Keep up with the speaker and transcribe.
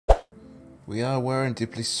We are aware and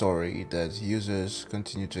deeply sorry that users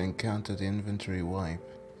continue to encounter the inventory wipe.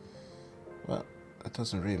 Well, that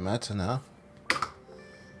doesn't really matter now.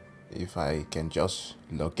 If I can just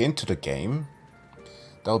log into the game,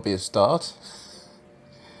 that'll be a start.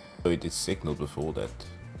 We did signal before that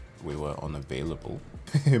we were unavailable.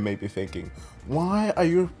 You may be thinking, why are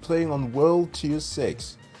you playing on World Tier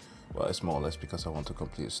 6? Well, it's more or less because I want to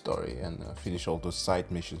complete a story and finish all those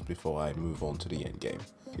side missions before I move on to the end game.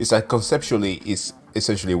 It's like conceptually is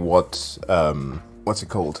essentially what what's it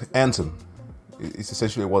called? Anthem. It's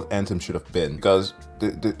essentially what Anthem should have been, because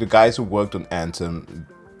the guys who worked on Anthem,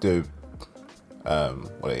 the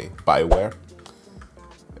BioWare,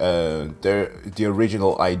 the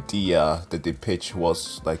original idea that they pitched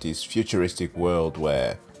was like this futuristic world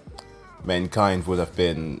where mankind would have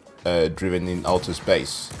been driven in outer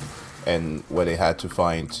space, and where they had to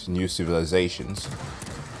find new civilizations.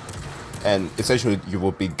 And essentially you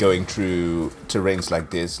will be going through terrains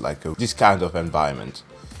like this, this kind of environment,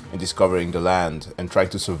 and discovering the land and trying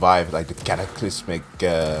to survive like the cataclysmic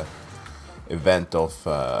event of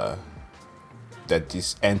that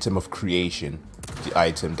this Anthem of Creation, the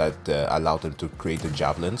item that allowed them to create the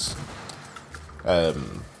javelins,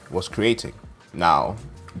 was creating. Now,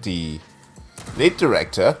 the lead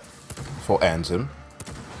director for Anthem,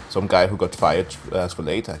 some guy who got fired as for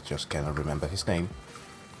late, I just cannot remember his name,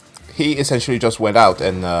 he essentially just went out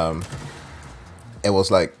and it was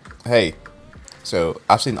like, hey, so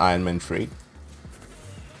I've seen Iron Man 3.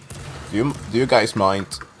 Do you guys mind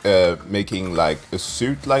making like a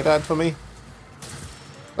suit like that for me?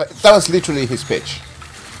 Like, that was literally his pitch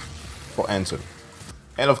for Anthem.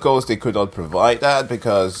 And of course they could not provide that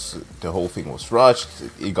because the whole thing was rushed.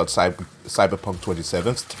 He got Cyberpunk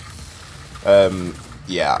 27th.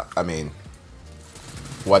 Yeah, I mean,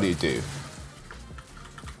 what do you do?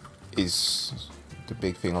 Is the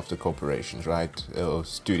big thing of the corporations, right?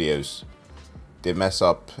 Studios. They mess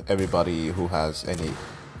up everybody who has any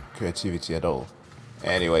creativity at all.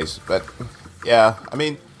 Anyways, but yeah, I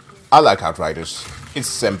mean, I like Outriders. It's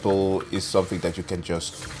simple, it's something that you can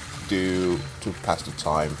just do to pass the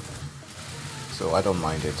time. So I don't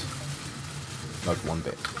mind it. Not one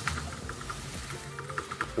bit.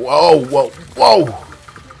 Whoa, whoa, whoa!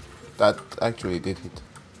 That actually did hit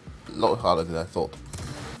a lot harder than I thought.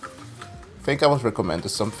 I think I was recommended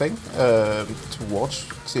something to watch,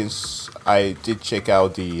 since I did check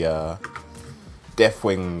out the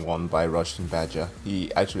Deathwing one by Russian Badger.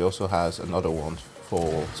 He actually also has another one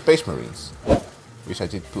for Space Marines, which I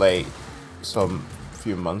did play some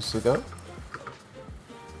few months ago.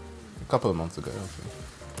 A couple of months ago, I think.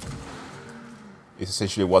 It's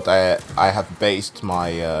essentially what I have based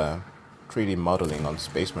my 3D modeling on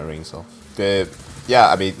Space Marines off. Yeah,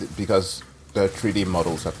 I mean, because the 3D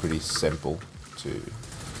models are pretty simple to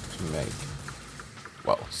make.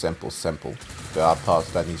 Well, simple. There are parts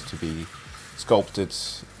that needs to be sculpted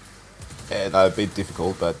and are a bit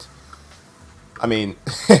difficult, but I mean,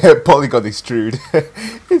 polygon extrude,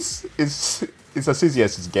 it's as easy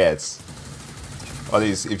as it gets. At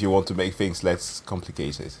least if you want to make things less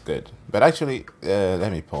complicated. Good. But actually,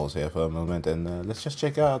 let me pause here for a moment and let's just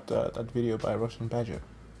check out that video by Russian Badger.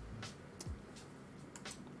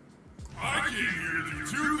 I came here to do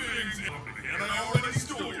two things, and I already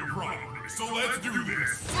stole your property, so let's do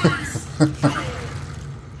this. Please,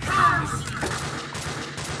 curse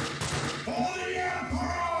for the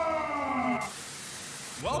Emperor!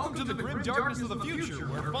 Welcome to the grim darkness of the future,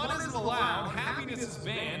 where fun isn't allowed, happiness is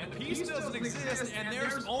banned, peace doesn't exist, and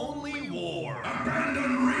there's only war.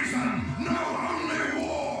 Abandon reason, no only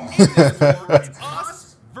war! In this war, it's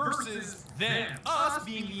us versus them. Us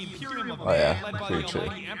being the Imperium of Man, led by the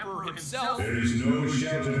almighty Emperor himself. There is no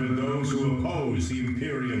shelter for those who oppose the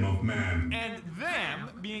Imperium of Man. And them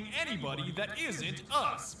being anybody that isn't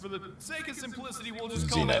us. For the sake of simplicity, we'll just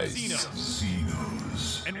call them Xenos.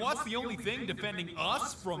 Xenos. And what's the only thing defending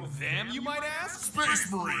us from them, you might ask?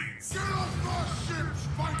 Space Marines! Get off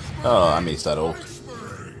my ships, Oh, I missed that all.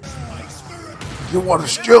 You want to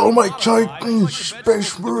steal my Titan,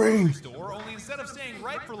 Space Marine? Only instead of staying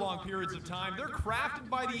right for long periods of time, they're crafted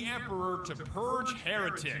by the Emperor to purge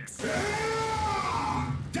heretics.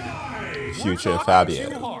 Die! Future We're Fabio.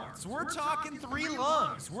 talking 2 hearts. We're talking 3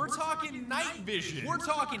 lungs. We're talking night vision. We're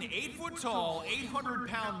talking 8 foot tall,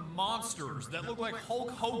 800-pound monsters that look like Hulk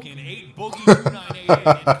Hogan ate Boogie 2988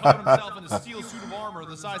 and covered himself in a steel suit of armor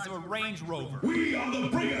the size of a Range Rover. We are the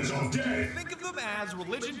bringers of death! Think of them as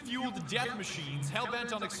religion-fueled death machines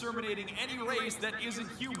hell-bent on exterminating any race that isn't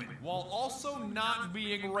human, while also not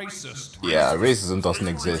being racist. Yeah, racism doesn't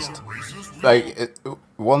exist. Like,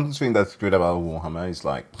 one thing that's good about Warhammer is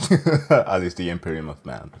like, at least the Imperium of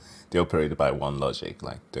Man, they operate by one logic.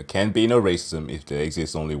 Like, there can be no racism if there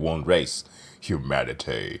exists only one race,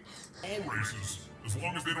 humanity. All races, as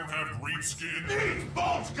long as they don't have green skin,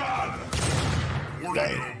 bolt gun, or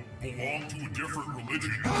belong to a different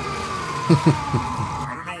religion.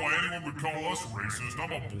 I don't know why anyone would call us racist.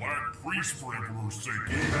 I'm a black priest for Emperor's sake.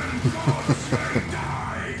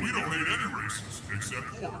 We don't hate any races except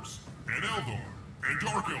orcs and Eldar and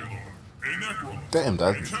Dark Eldar and Necromunda. Damn,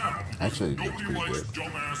 that and Tau, actually looks nobody pretty likes good.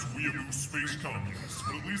 dumbass weeaboo space communists,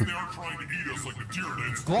 but at least they aren't trying to eat us like the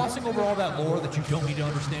Tyranids. Glossing over all that lore that you don't need to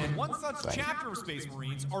understand, one such chapter of Space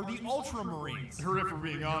Marines are the Ultramarines, or if we're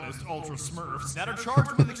being honest, Ultra Smurfs, that are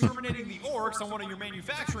charged with exterminating the orcs on one of your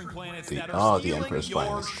manufacturing planets that are the stealing Emperor's your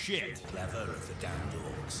finest. shit.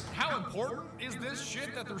 How important is this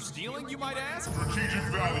shit that they're stealing, you might ask? Strategic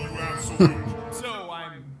value absolute. So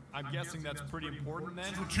I'm guessing that's pretty important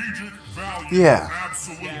then? Strategic value Yeah.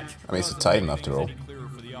 absolute. I mean, it's a Titan after all.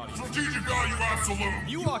 Strategic value absolute.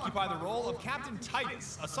 You occupy the role of Captain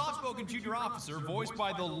Titus, a soft-spoken junior officer voiced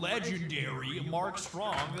by the legendary Mark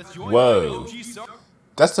Strong that's joined Whoa. by OG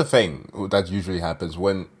That's the thing that usually happens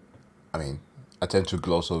when, I mean, I tend to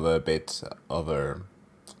gloss over a bit over,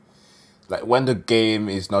 like, when the game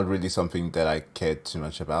is not really something that I care too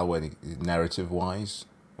much about, when it, narrative-wise,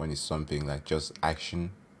 when it's something like just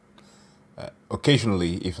action.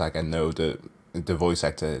 Occasionally, if like I know the voice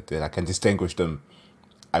actor, that I can distinguish them,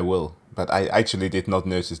 I will. But I actually did not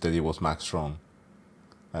notice that it was Max Strong.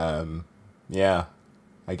 Yeah,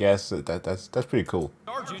 I guess that's pretty cool.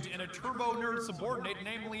 Sergeant and a turbo nerd subordinate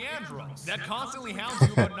named Leandros that constantly hounds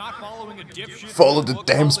you about not following a dipshit. Follow the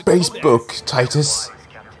damn called space Codex. book, Titus.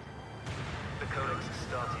 Captain. The Codex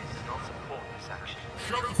Astartes does not support this action.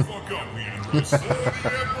 Shut the fuck up, Leandros. For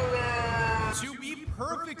the Emperor! To be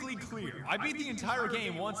perfectly clear, I beat the entire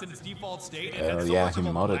game once in its default state, and Oh, had so yeah, much he of a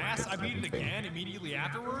modded blast, the I beat it fucking thing. again immediately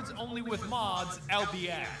afterwards, only with mods out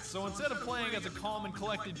the ass. So instead of playing as a calm and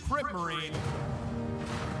collected Crypt Marine,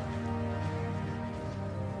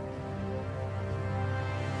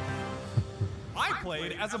 I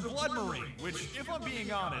played as a Blood Marine, which, if I'm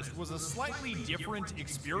being honest, was a slightly different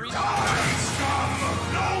experience.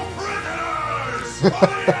 No prisoners! For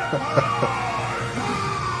the Emperor!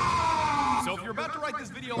 So if you're about to write this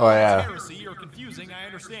video Oh, about yeah. heresy or confusing, I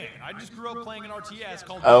understand. I just grew up playing an RTS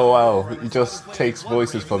called... Oh, wow. where I He just started takes playing Blood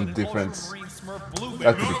voices Marine from with an different- Ultramarine Smurf Blue That's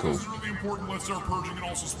Bear. pretty cool. This is really important. Let's start purging, and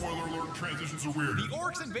also spoiler alert, transitions are weird. The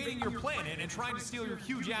orcs invading your planet and trying to steal your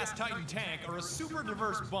huge-ass Titan tank are a super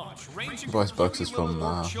diverse bunch, ranging Voice from box is creepy from, little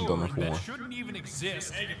orc Dawn children of War. that shouldn't even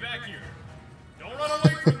exist. Hey, get back here. Don't run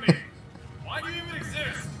away from me. Why do you even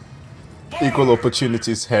exist? Equal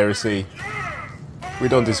opportunities heresy. We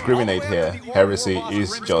don't discriminate All the way here. up to the orc Heresy warboss is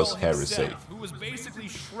Grimskull just heresy. himself, who was basically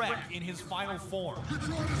Shrek in his final form.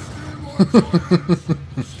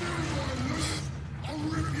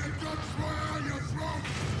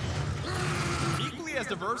 Equally as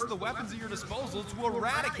diverse are the weapons at your disposal to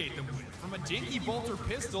eradicate them with, from a dinky bolter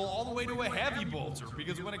pistol all the way to a heavy bolter,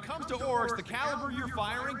 because when it comes to orcs, the caliber you're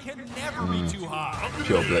firing can never be too high.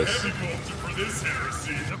 Pure bliss. Heavy bolter for this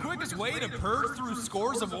heresy. The quickest way to purge through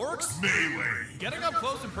scores of orcs? Melee. Getting up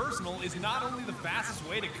close and personal is not only the fastest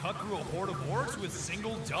way to cut through a horde of orcs with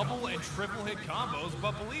single, double, and triple hit combos,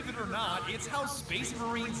 but believe it or not, it's how Space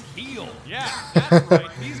Marines heal. Yeah, that's right.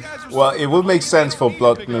 These guys are Well, so it would make strong, sense they for don't need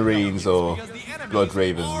Blood to pick up Marines health or kits because the enemies Blood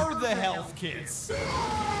Raven. are the health kits.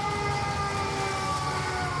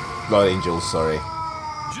 Blood Angels, sorry.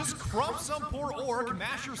 Just crump some poor orc,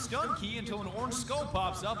 mash your stun key until an orange skull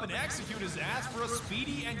pops up, and execute his ass for a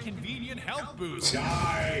speedy and convenient health boost.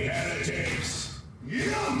 Die, heretics. Your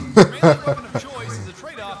melee weapon of choice is a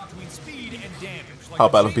trade-off between speed and damage. Like How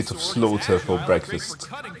about a chainsaw bit of is slaughter for agile and great breakfast? For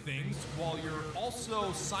cutting things, while you're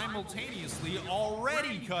also simultaneously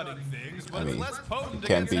already cutting things, but I it's mean, less potent it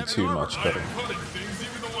can't be against too heavy much armor. cutting. Cutting things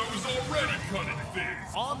even though I was already cutting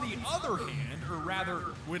things. On the other hand, or rather,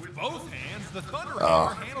 with both hands, the Thunder Oh,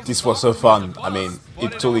 Hammer handles this the was so buff fun. with a I mean, buzz, it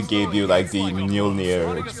but totally also gave you like hits the like a buzz Mjolnir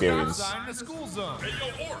running a stop experience. sign in a school zone. Hey,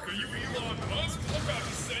 yo, Orc, are you Elon Musk? I'm about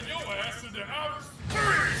to send your ass into outer space.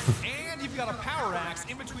 And you've got a power axe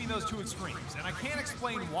in between those two extremes. And I can't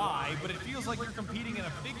explain why, but it feels like you're competing in a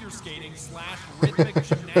figure skating / rhythmic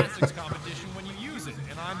gymnastics competition when you use it.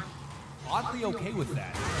 And I'm oddly okay with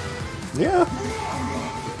that. Yeah.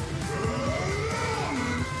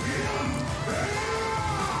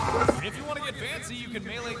 If you want to get fancy, you can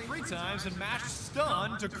melee 3 times and mash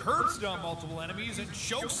stun to curb stun multiple enemies and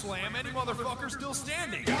choke slam any motherfucker still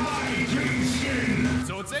standing.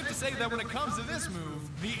 So it's safe to say that when it comes to this move,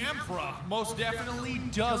 the Emperor most definitely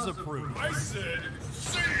does approve. I said,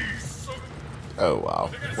 cease! Oh wow.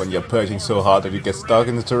 When you're purging so hard that you get stuck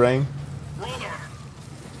in the terrain. Brother,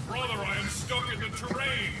 I am stuck in the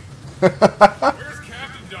terrain. Where's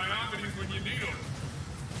Captain Diomedes when you need him?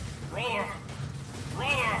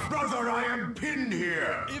 Brother, I am pinned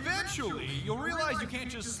here. Eventually, you'll realize you can't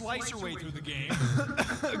just slice your way through the game.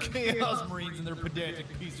 Chaos Marines and their pedantic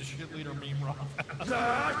piece of shit leader meme rock.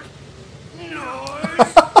 That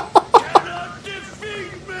noise cannot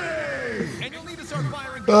defeat me. And you'll need to start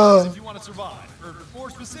firing guns if you want to survive. Or more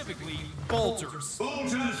specifically, bolters.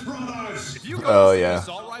 Bolters, brothers. If you go Oh, with yeah. an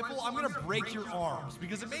assault rifle, I'm gonna break your arms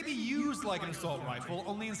because it may be used like an assault rifle,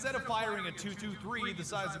 only instead of firing a 223 the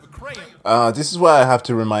size of a crayon. This is why I have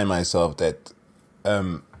to remind myself that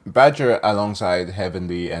Badger, alongside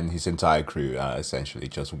Heavenly and his entire crew, are essentially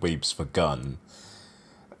just weeps for gun.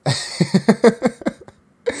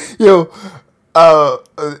 Yo,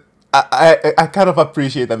 I kind of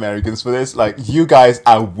appreciate Americans for this. Like, you guys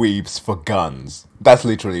are weeps for guns. That's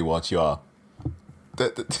literally what you are.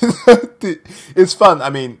 It's fun. I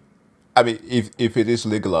mean, if it is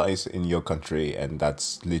legalized in your country, and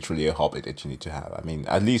that's literally a hobby that you need to have. I mean,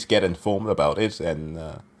 at least get informed about it,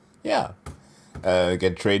 and yeah,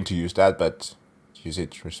 get trained to use that, but use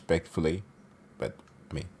it respectfully. But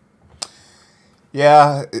I mean,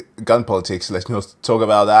 yeah, gun politics. Let's not talk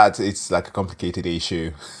about that. It's like a complicated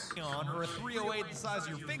issue. Or a 308 the size of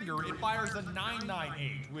your finger, it fires a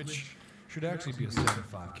 998, which should actually be a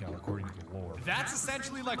 75 cal according to the lore. That's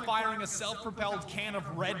essentially like firing a self-propelled can of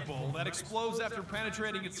Red Bull that explodes after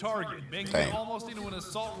penetrating its target, making it almost into an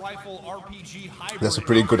assault rifle RPG hybrid. That's a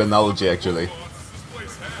pretty good analogy, actually.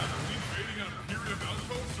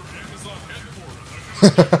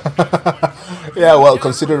 Yeah, well,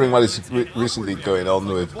 considering what is recently going on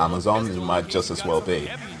with Amazon, it might just as well be.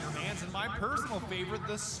 My personal favorite,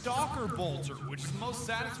 the Stalker Bolter, which is the most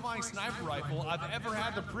satisfying sniper rifle I've ever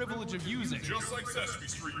had the privilege of using. Just like Sesame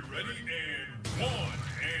Street, you ready? And 1,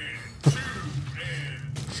 and 2,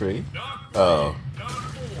 and... 3? Not 3, Oh. not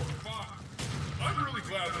 4, 5. I'm really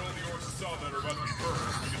glad that all the orcs saw that are about to be burned,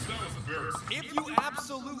 because that was embarrassing. If you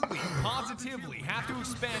absolutely, positively have to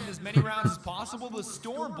expend as many rounds as possible, the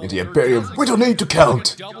Storm Bolter In the Imperium, does we don't need to exist like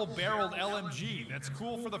count. a double-barreled LMG that's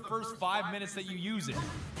cool for the first 5 minutes that you use it.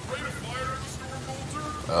 Rate of fire of the Storm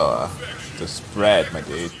Bolter? The spread, my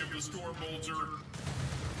dude. Of the Storm Bolter.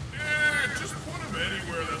 Just put him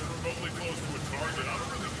anywhere that's remotely close to a target. I don't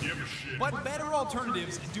really give a shit. But better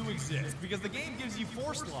alternatives do exist, because the game gives you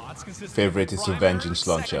 4 slots consisting Favorite of is the primary, Vengeance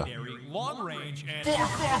Launcher. secondary, long range, and...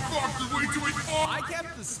 Fuck, there's way too many fuck! I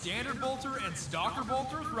kept the standard bolter and stalker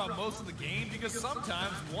bolter throughout most of the game because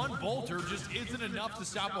sometimes one bolter just isn't enough to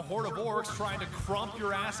stop a horde of orcs trying to crump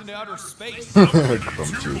your ass into outer space. But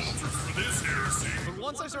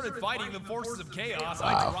once I started fighting the forces of chaos,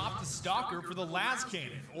 I dropped the stalker for the las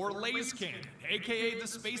cannon, or laze cannon, aka the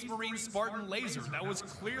Space Marine Spartan laser that was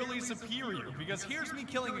clearly superior, because here's me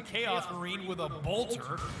killing a chaos marine with a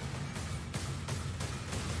bolter.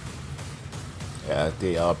 Yeah,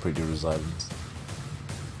 they are pretty resilient.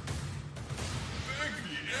 Thank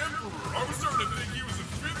the Emperor! I was starting to think he was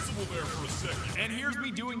invincible there for a second. And here's me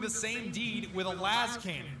doing the same deed with a las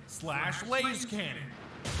cannon / laze cannon.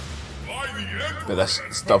 By the Emperor! But that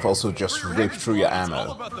stuff also just ripped through your It's all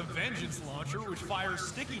ammo. about the Vengeance Launcher, which fires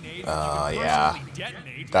sticky nades yeah. that you can personally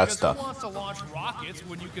detonate. That because stuff. Who wants to launch rockets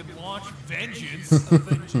when you can launch Vengeance?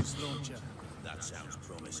 Vengeance launcher. That sounds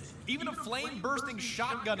promising. Even a flame-bursting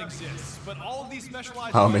shotgun exists, but all of these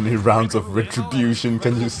specialized... How many rounds of retribution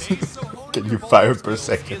can you can you fire per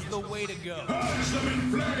second? ...is the way to go.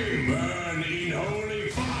 Burn in holy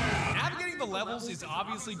fire! Navigating the levels is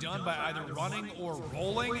obviously done by either running or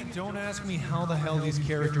rolling. Don't ask me how the hell these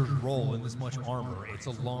characters roll in this much armor. It's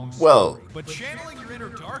a long story. Well, But channeling your inner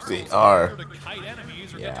Dark they Souls are. character to kite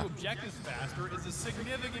enemies or get to objectives faster is a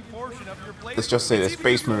significant portion of your playthrough. Let's just say that It's even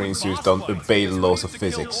Space useful in Marines boss don't fights, obey the because laws who of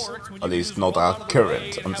needs to kill physics, orcs when at you least just not walk our out of the current way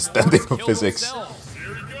and have understanding orcs of kill physics. themselves?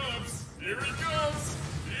 Here he comes! Here he comes!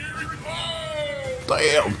 Here he comes! Oh!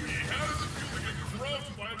 Damn! How does it feel to get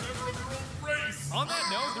corrupted by a member of your own race? On that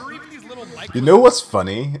note, there are even these little micro... You know what's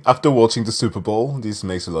funny? After watching the Super Bowl, this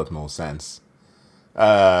makes a lot more sense.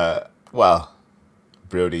 Well,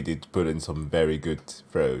 Brody did put in some very good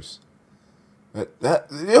throws. You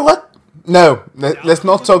know what? No, let's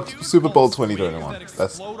not talk Super Bowl 2021. That's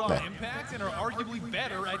explode on no. impact and are arguably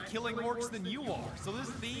better at killing orcs than you are. So this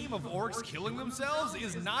theme of orcs killing themselves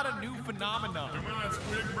is not a new phenomenon. Come on,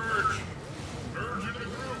 Squid Merge! Merge into the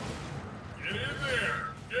group! Get in there!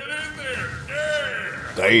 Get in there!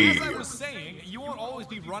 Yeah! As I Damn. was saying, you won't always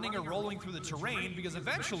be running or rolling through the terrain because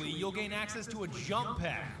eventually you'll gain access to a jump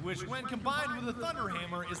pack, which when combined with a Thunder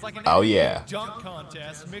Hammer is like an Oh, NBA yeah. dunk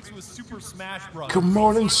contest mixed with Super Smash Bros. Good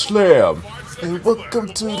morning, Slam, and welcome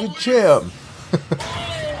to the gym.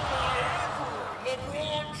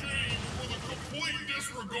 LeBron James with a complete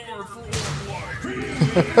disregard for all life.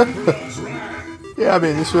 Yeah, I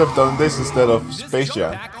mean, you should have done this instead of This Space jump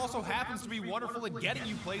Jam. pack also happens to be wonderful at getting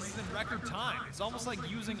you places in record time. It's almost like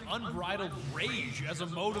using unbridled rage as a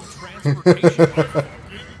mode of transportation. Love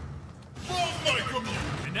my community.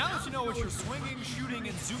 And now that you know what you're swinging, shooting,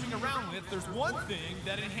 and zooming around with, there's one thing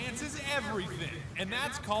that enhances everything, and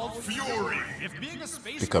that's called Fury. If being a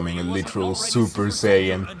space Becoming a marine wasn't literal already Super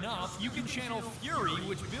Saiyan. enough, you can channel Fury,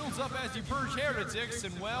 which builds up as you purge heretics,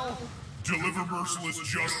 and well, Deliver merciless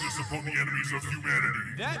justice upon the enemies of humanity.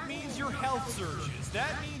 that means your health surges.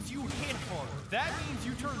 That means you hit harder. That means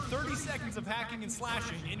you turn 30 seconds of hacking and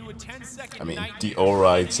slashing into a 10-second I mean, nightmare the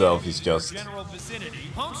aura in itself any is just... general vicinity,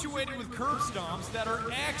 punctuated with curb stomps that are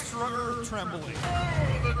extra earth-trembling.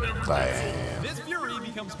 Damn. This Fury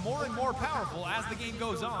becomes more and more powerful as the game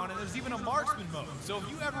goes on, and there's even a marksman mode. So if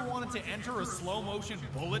you ever wanted to enter a slow-motion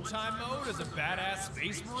bullet time mode as a badass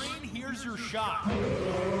space marine, here's your shot.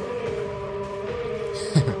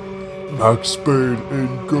 Max Speed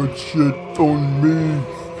ain't got shit on me.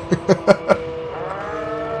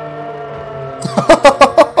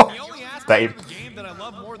 The only aspect Damn. of the game that I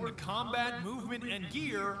love more than the combat, movement, and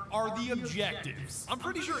gear are the objectives. I'm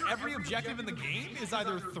pretty sure every objective in the game is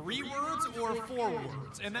either 3 words or 4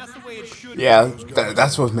 words, and that's the way it should Yeah, be.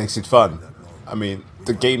 that's what makes it fun. I mean,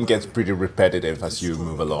 the game gets pretty repetitive as you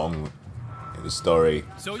move along in the story.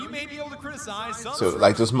 So you may be able to criticize some So, like,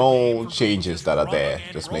 the sections of small game for changes that are there running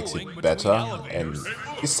and just makes rolling it between better, elevators. and Hey,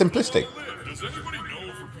 look, it's simplistic. Does anybody know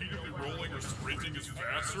if repeatedly rolling or sprinting is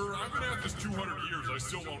faster? I've been at this 200 years, I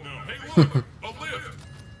still don't know. Hey, look, a lift.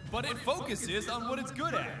 But it focuses on what it's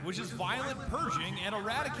good at, which is violent purging and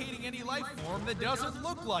eradicating any life form that doesn't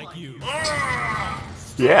look like you. Ah!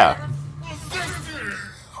 Yeah. Assistant!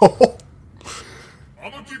 I'm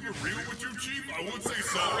gonna keep it real with you, Chief. I would say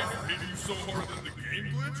sorry for hitting you so hard that the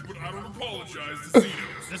game glitched, but I don't apologize to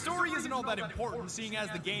Xenos. The story isn't all that important, seeing as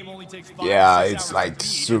the game only takes 5 Yeah, to 6 it's hours like to beat, and the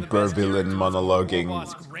super best villain character is monologuing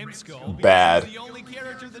Warboss Grimskull, because bad. she's the only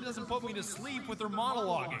character that doesn't put me to sleep with her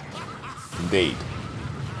monologuing. Indeed.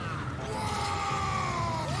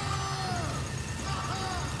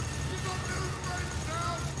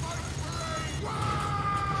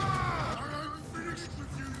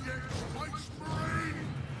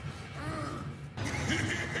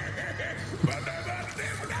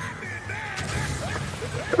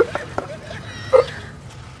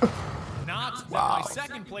 Not that my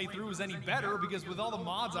second playthrough was any better, because with all the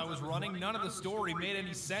mods I was running, none of the story made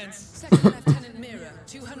any sense. Second Lieutenant Mira,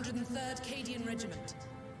 203rd Cadian Regiment.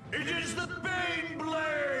 It is the Bane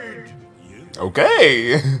Blade!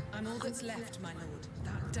 Okay. I'm all that's left, my lord.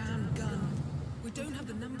 That damn gun. We don't have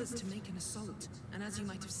the numbers to make an assault, and as you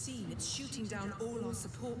might have seen, it's shooting down all our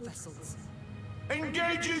support vessels.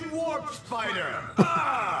 Engaging Warp Spider!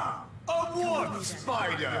 Ah! A Warp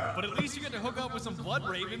Spider! But at least you get to hook up with some Blood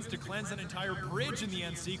Ravens to cleanse an entire bridge in the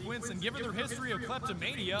end sequence, and given their history of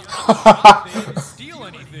kleptomania, they didn't steal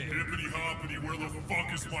anything. Hippity hoppity, where the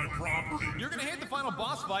fuck is my property? You're gonna hate the final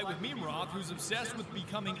boss fight with Mimroth, who's obsessed with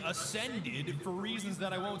becoming ascended for reasons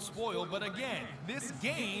that I won't spoil, but again, this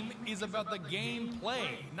game is about the gameplay,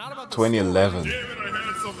 not about the 2011. Damn it, I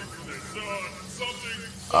had something for this. Something.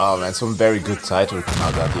 Oh man, some very good title come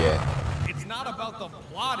out that year. story. It's not about the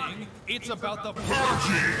plotting, it's about the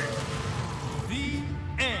purging. The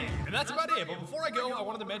end. And that's about it. But before I go, I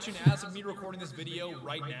wanted to mention, as of me recording this video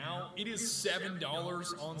right now, it is $7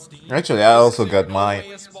 on Steam. Actually, I also got This is mine no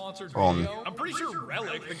way a sponsored on- video. I'm pretty sure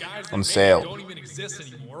Relic, the guys that on made it, sale. don't even exist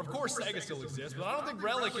anymore. Of course, Sega still exists, but I don't think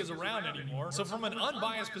Relic is around anymore. So from an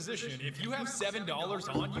unbiased position, if you have $7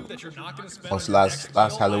 on you that you're not going to spend Was on your last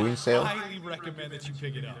next meal, Halloween I sale? highly recommend that you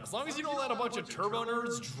pick it up. As long as you don't let a bunch of turbo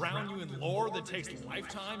nerds drown you in lore that takes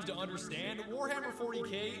lifetimes to understand, Warhammer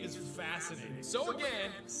 40k is fascinating. So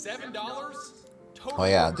again, $7. Oh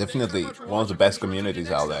yeah, definitely one of the best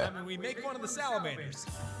communities out there. And we make fun of the salamanders.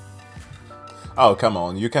 Oh come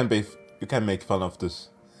on, you can make fun of this,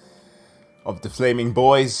 of the flaming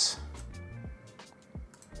boys.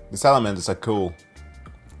 The salamanders are cool.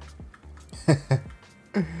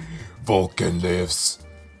 Vulcan lives.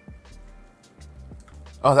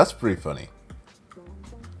 Oh, that's pretty funny.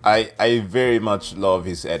 I very much love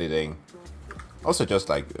his editing. Also, just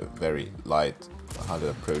like very light how to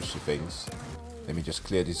approach the things. Let me just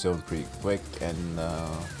clear this zone pretty quick and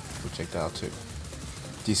We'll check that out too.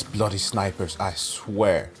 These bloody snipers, I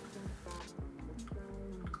swear.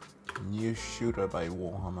 New shooter by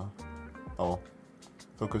Warhammer. Oh,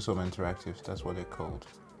 Focus Home Interactive, that's what they're called.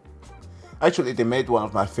 Actually, they made one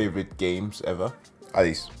of my favorite games ever. At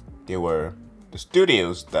least, they were the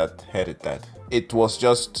studios that headed that. It was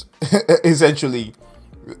just essentially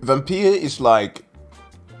Vampire is like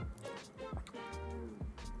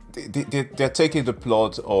they're taking the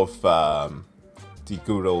plot of the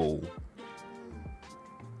good old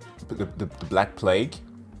the Black Plague,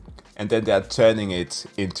 and then they're turning it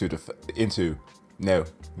into no,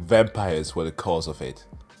 vampires were the cause of it.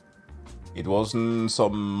 It wasn't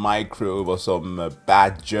some microbe or some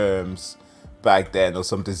bad germs back then, or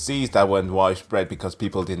some disease that went widespread because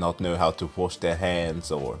people did not know how to wash their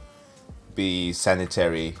hands or be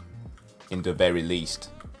sanitary in the very least.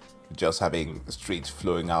 Just having streets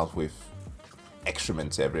flowing out with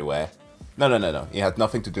excrements everywhere. No. It had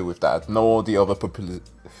nothing to do with that. Nor the other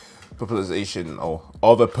population or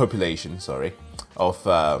other population, sorry, of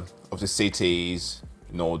the cities,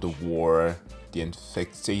 nor the war, the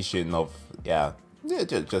infestation of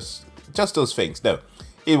just those things. No,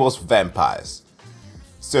 it was vampires.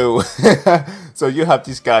 So so you have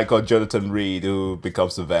this guy called Jonathan Reed who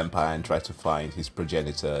becomes a vampire and tries to find his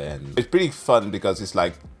progenitor, and it's pretty fun because it's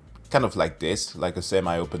like kind of like this, like a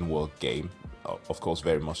semi-open world game. Of course,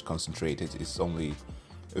 very much concentrated. It's only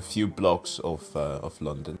a few blocks of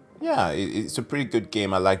London. Yeah, it's a pretty good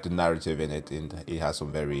game. I like the narrative in it, and it has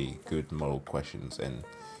some very good moral questions, and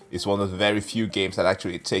it's one of the very few games that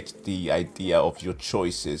actually takes the idea of your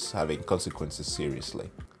choices having consequences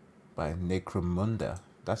seriously. By Necromunda.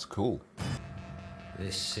 That's cool.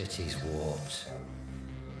 This city's warped.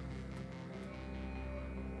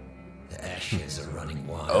 The ashes are running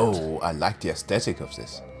wild. Oh, I like the aesthetic of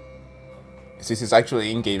this. This is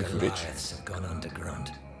actually in-game footage. Goliaths have gone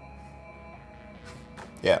underground.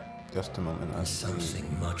 Yeah, just a moment. And something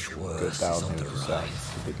much Go worse down is on here the to sound. rise.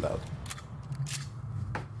 It's a bit loud.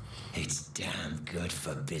 It's damn good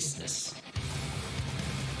for business.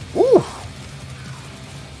 Ooh!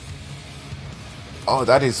 Oh,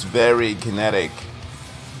 that is very kinetic.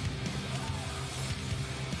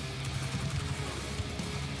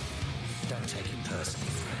 Don't take it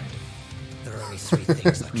personally, friend. There are only three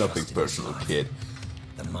things I trust Nothing in this personal, life. kid.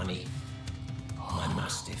 The money, my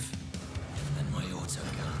Mastiff, and my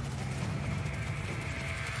autogun.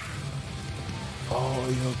 Oh,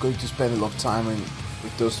 you're going to spend a lot of time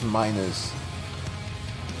with those miners.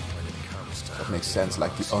 When it comes to That makes sense,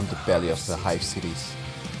 like the underbelly of the hive cities.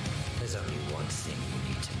 there's only one thing you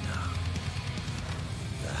need to know.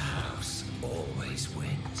 The house always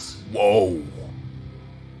wins. Whoa!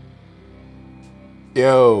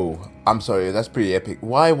 Yo, I'm sorry, that's pretty epic.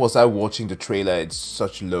 Why was I watching the trailer at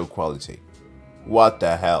such low quality? What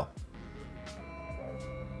the hell?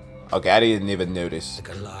 Okay, I didn't even notice.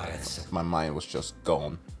 The Goliaths. My mind was just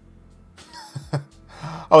gone.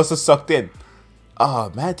 I was so sucked in. Oh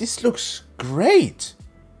man, this looks great.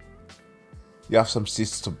 You have some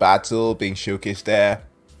systems of battle being showcased there.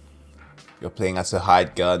 You're playing as a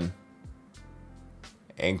hired gun,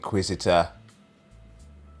 Inquisitor.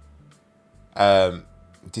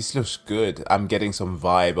 This looks good. I'm getting some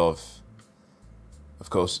vibe of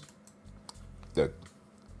course,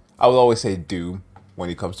 I will always say Doom when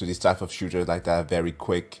it comes to this type of shooter like that. Very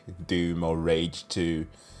quick Doom or Rage 2.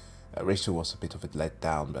 Rage 2 was a bit of a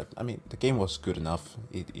letdown, but I mean the game was good enough.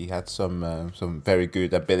 It had some very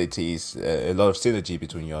good abilities, a lot of synergy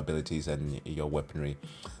between your abilities and your weaponry.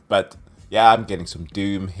 But yeah, I'm getting some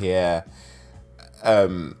Doom here.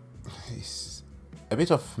 It's a bit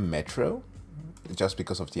of Metro, just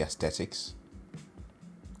because of the aesthetics.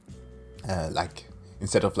 Like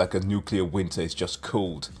instead of like a nuclear winter, it's just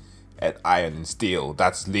cold and iron and steel.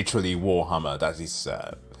 That's literally Warhammer. That is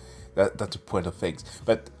that's the point of things.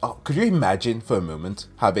 But could you imagine for a moment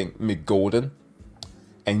having Mick Gordon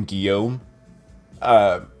and Guillaume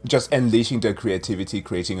just unleashing their creativity,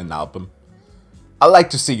 creating an album? I like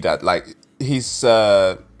to see that. Like his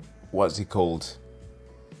what's he called?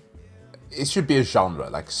 It should be a genre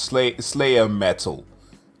like Slayer metal,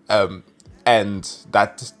 and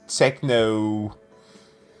that techno.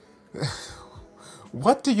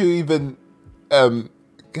 What do you even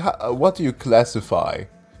what do you classify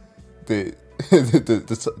the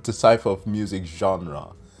the type of music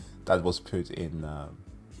genre that was put in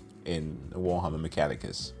Warhammer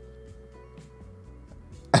Mechanicus?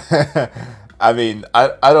 I mean,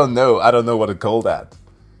 I don't know. I don't know what to call that.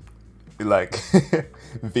 Like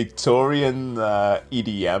Victorian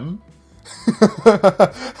EDM.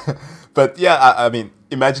 But yeah, I mean,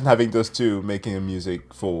 imagine having those two making a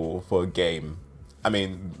music for a game. I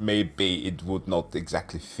mean, maybe it would not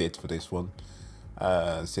exactly fit for this one,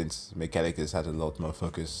 since Mechanicus had a lot more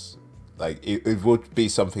focus. Like, it would be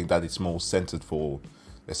something that is more centered for,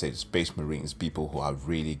 let's say, the Space Marines, people who are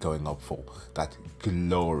really going up for that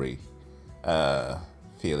glory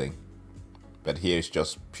feeling. But here it's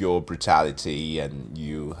just pure brutality and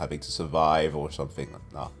you having to survive or something.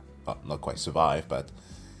 No, not quite survive, but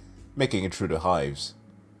making it through the hives.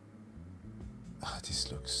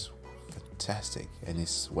 This looks fantastic. And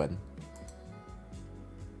it's when?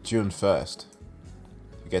 June 1st.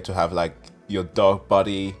 You get to have like your dog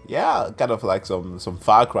buddy. Yeah, kind of like some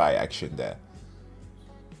Far Cry action there.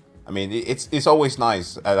 I mean, it's always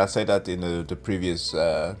nice, and I said that in the previous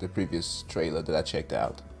trailer that I checked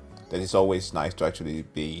out, that it's always nice to actually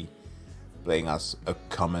be playing as a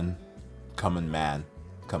common man,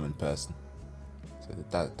 common person.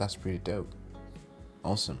 So that's pretty dope.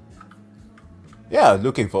 Awesome. Yeah,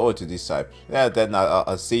 looking forward to this type. Yeah, then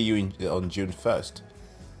I'll see you on June 1st.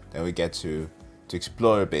 Then we get to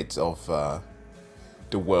explore a bit of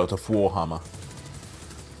the world of Warhammer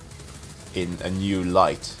in a new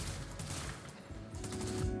light.